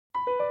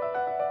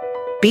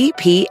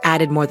BP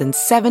added more than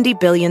 $70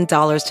 billion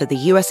to the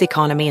U.S.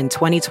 economy in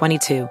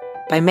 2022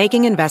 by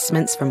making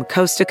investments from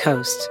coast to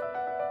coast.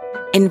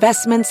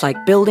 Investments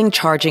like building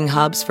charging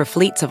hubs for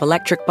fleets of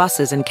electric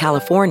buses in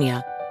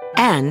California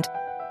and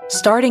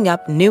starting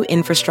up new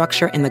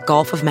infrastructure in the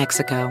Gulf of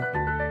Mexico.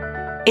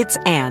 It's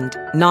and,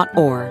 not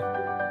or.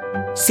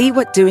 See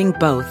what doing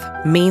both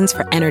means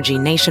for energy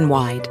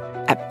nationwide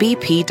at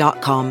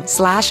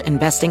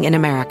bp.com/investing in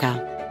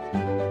America.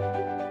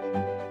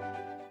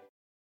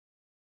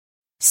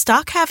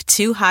 Stock have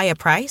too high a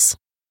price?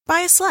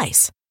 Buy a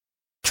slice.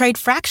 Trade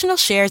fractional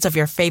shares of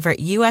your favorite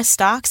U.S.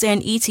 stocks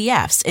and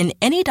ETFs in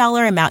any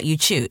dollar amount you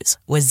choose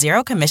with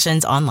zero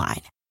commissions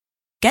online.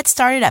 Get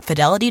started at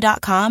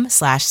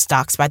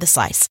fidelity.com/stocks by the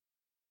slice.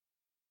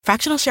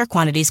 Fractional share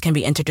quantities can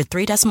be entered to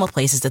 3 decimal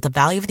places if the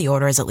value of the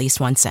order is at least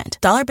 1 cent.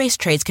 Dollar-based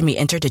trades can be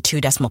entered to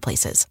 2 decimal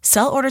places.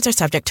 Sell orders are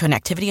subject to an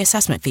activity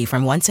assessment fee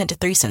from 1 cent to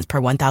 3 cents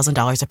per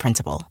 $1,000 of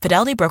principal.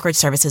 Fidelity Brokerage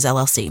Services,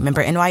 LLC.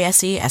 Member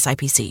NYSE,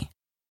 SIPC.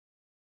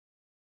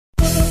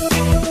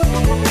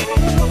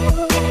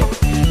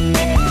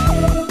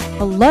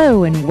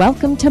 Hello and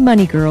welcome to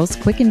Money Girls,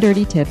 quick and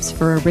dirty tips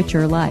for a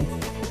richer life.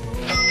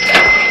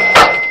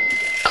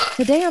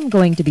 Today I'm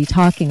going to be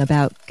talking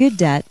about good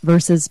debt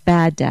versus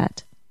bad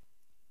debt.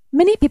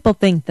 Many people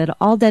think that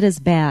all debt is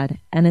bad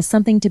and is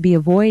something to be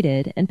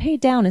avoided and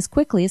paid down as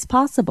quickly as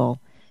possible.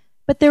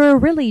 But there are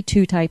really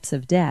 2 types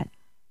of debt,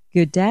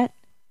 good debt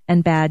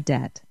and bad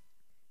debt.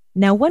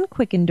 Now, one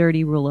quick and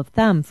dirty rule of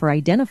thumb for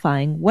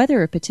identifying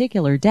whether a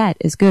particular debt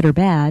is good or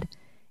bad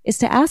is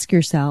to ask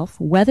yourself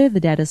whether the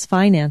debt is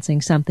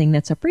financing something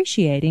that's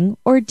appreciating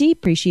or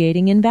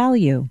depreciating in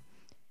value.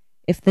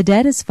 If the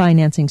debt is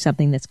financing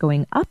something that's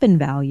going up in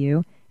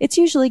value, it's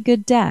usually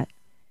good debt.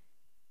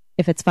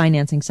 If it's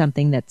financing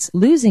something that's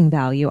losing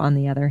value, on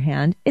the other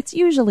hand, it's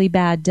usually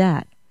bad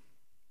debt.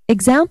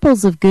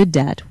 Examples of good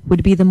debt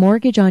would be the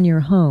mortgage on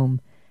your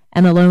home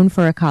and a loan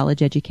for a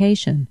college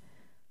education.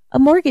 A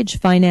mortgage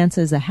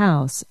finances a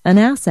house, an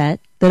asset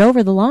that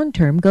over the long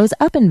term goes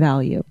up in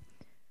value.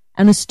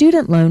 And a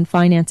student loan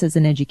finances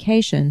an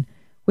education,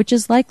 which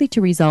is likely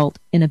to result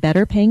in a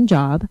better paying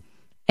job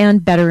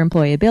and better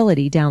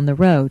employability down the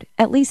road.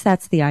 At least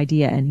that's the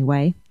idea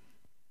anyway.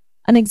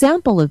 An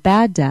example of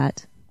bad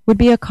debt would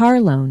be a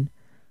car loan.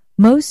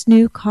 Most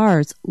new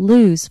cars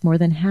lose more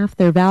than half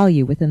their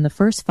value within the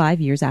first 5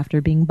 years after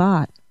being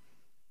bought.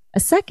 A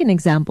second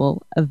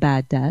example of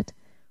bad debt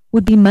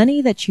would be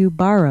money that you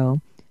borrow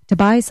to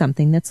buy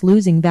something that's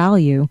losing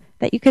value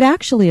that you could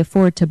actually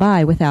afford to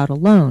buy without a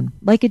loan,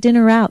 like a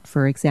dinner out,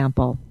 for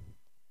example.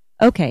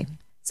 Okay,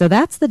 so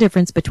that's the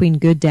difference between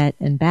good debt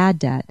and bad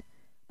debt.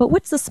 But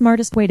what's the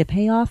smartest way to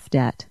pay off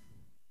debt?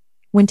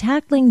 When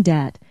tackling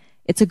debt,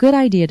 it's a good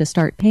idea to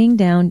start paying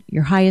down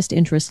your highest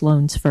interest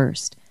loans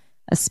first,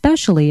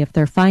 especially if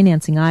they're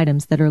financing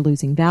items that are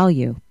losing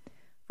value.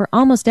 For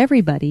almost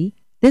everybody,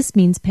 this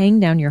means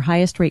paying down your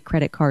highest rate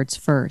credit cards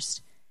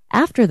first.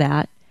 After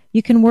that,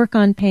 you can work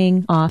on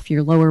paying off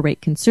your lower rate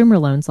consumer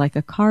loans like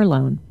a car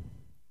loan.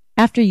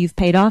 After you've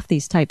paid off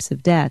these types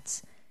of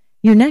debts,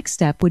 your next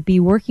step would be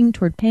working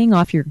toward paying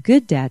off your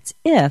good debts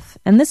if,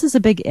 and this is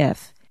a big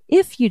if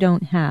you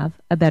don't have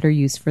a better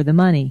use for the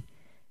money.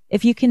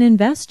 If you can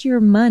invest your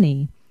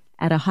money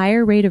at a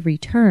higher rate of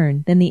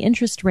return than the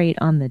interest rate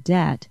on the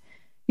debt,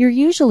 you're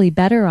usually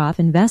better off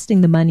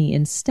investing the money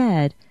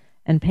instead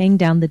and paying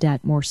down the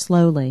debt more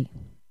slowly.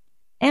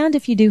 And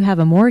if you do have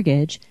a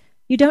mortgage,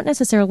 you don't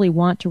necessarily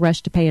want to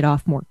rush to pay it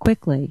off more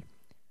quickly.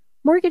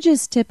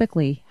 Mortgages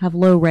typically have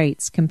low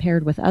rates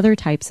compared with other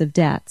types of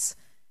debts.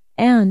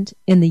 And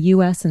in the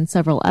U.S. and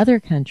several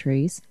other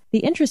countries, the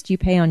interest you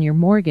pay on your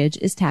mortgage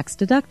is tax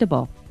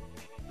deductible.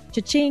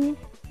 Cha-ching!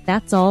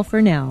 That's all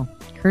for now,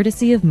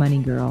 courtesy of Money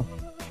Girl,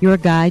 your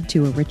guide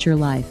to a richer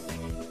life.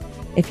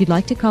 If you'd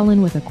like to call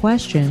in with a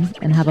question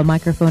and have a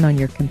microphone on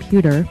your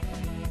computer,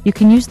 you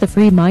can use the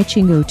free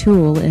MyChingo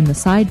tool in the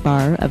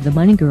sidebar of the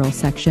Money Girl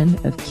section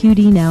of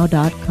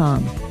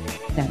QDnow.com.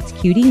 That's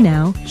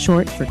QDnow,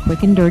 short for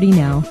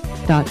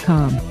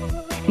quickanddirtynow.com.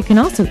 You can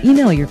also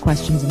email your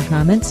questions and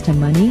comments to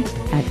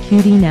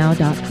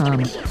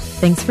money@qdnow.com.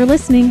 Thanks for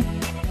listening.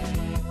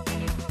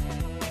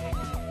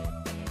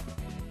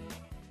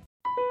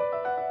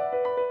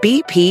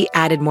 BP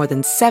added more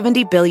than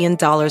 $70 billion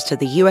to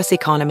the U.S.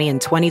 economy in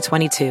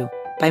 2022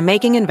 by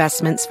making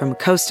investments from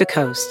coast to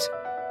coast.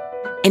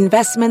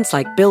 Investments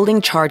like building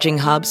charging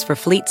hubs for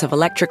fleets of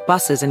electric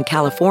buses in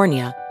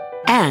California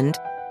and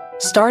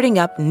starting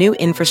up new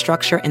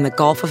infrastructure in the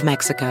Gulf of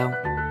Mexico.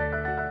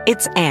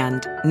 It's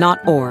and, not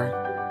or.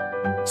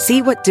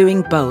 See what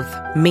doing both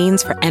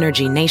means for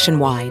energy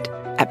nationwide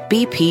at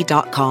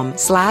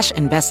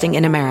bp.com/investing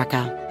in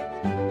America.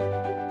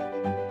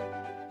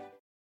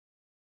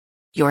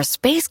 Your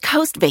Space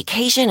Coast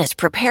vacation is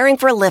preparing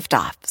for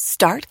liftoff.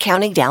 Start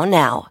counting down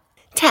now.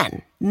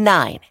 10,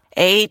 9,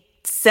 8,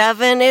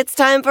 7, it's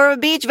time for a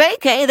beach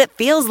vacay that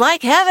feels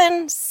like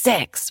heaven.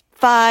 6,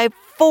 5,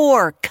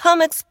 4,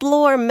 come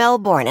explore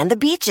Melbourne and the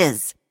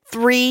beaches.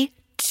 3,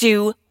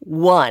 2,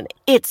 1,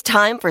 it's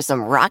time for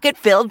some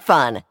rocket-filled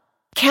fun.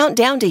 Count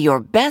down to your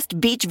best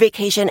beach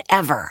vacation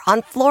ever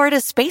on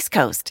Florida's Space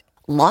Coast.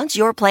 Launch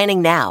your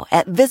planning now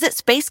at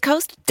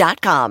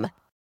visitspacecoast.com.